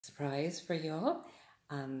surprise for you all.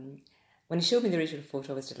 When he showed me the original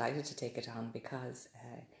photo, I was delighted to take it on because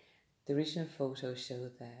the original photo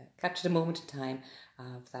captured a moment in time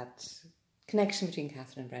of that connection between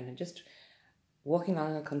Catherine and Brendan, just walking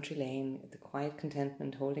along a country lane, the quiet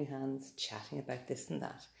contentment, holding hands, chatting about this and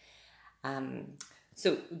that.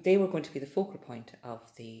 So they were going to be the focal point of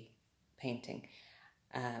the painting.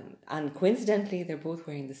 And coincidentally, they're both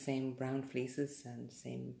wearing the same brown fleeces and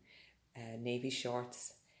same navy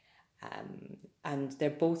shorts. And they're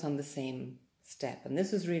both on the same step. And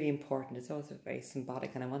this was really important. It's also very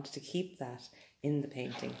symbolic, and I wanted to keep that in the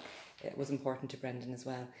painting. It was important to Brendan as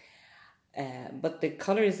well. But the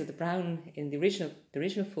colours of the brown in the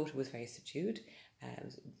original photo was very subdued. It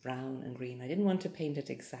was brown and green. I didn't want to paint it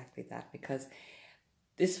exactly that because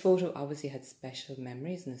this photo obviously had special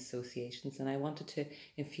memories and associations, and I wanted to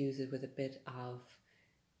infuse it with a bit of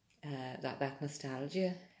that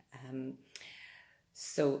nostalgia.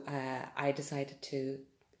 So I decided to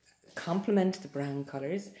complement the brown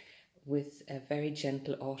colours with a very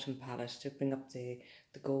gentle autumn palette to bring up the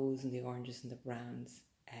golds and the oranges and the browns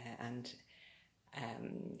and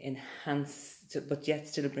enhance, but yet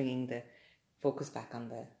still bringing the focus back on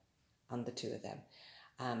the two of them.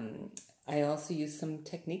 I also used some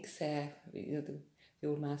techniques. The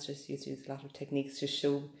old masters used to use a lot of techniques to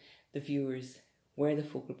show the viewers where the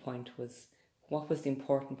focal point was, what was the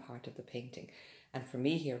important part of the painting. And for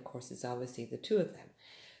me here, of course, is obviously the two of them.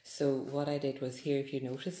 So what I did was here, if you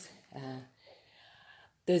notice,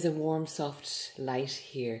 there's a warm, soft light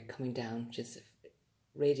here coming down, just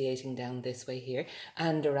radiating down this way here.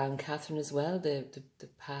 And around Catherine as well, the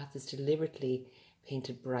path is deliberately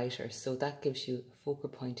painted brighter. So that gives you a focal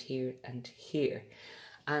point here and here.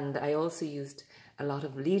 And I also used a lot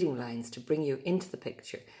of leading lines to bring you into the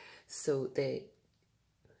picture. So the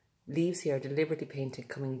leaves here are deliberately painted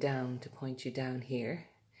coming down to point you down here.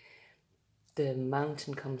 The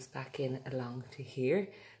mountain comes back in along to here.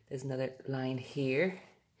 There's another line here.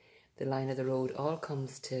 The line of the road all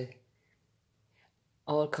comes to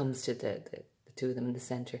the two of them in the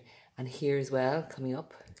centre. And here as well, coming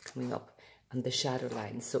up, and the shadow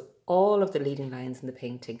lines. So all of the leading lines in the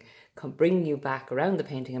painting bring you back around the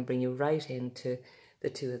painting and bring you right into the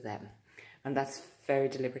two of them. And that's very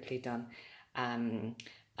deliberately done.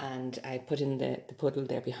 And I put in the puddle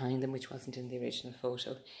there behind them, which wasn't in the original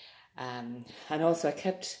photo. And also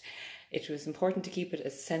it was important to keep it a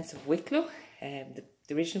sense of Wicklow. The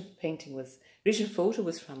original photo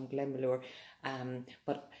was from Glenmalure,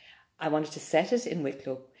 but I wanted to set it in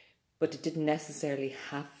Wicklow, but it didn't necessarily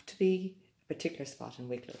have to be a particular spot in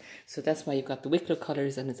Wicklow. So that's why you've got the Wicklow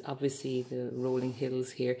colours, and it's obviously the rolling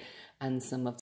hills here and some of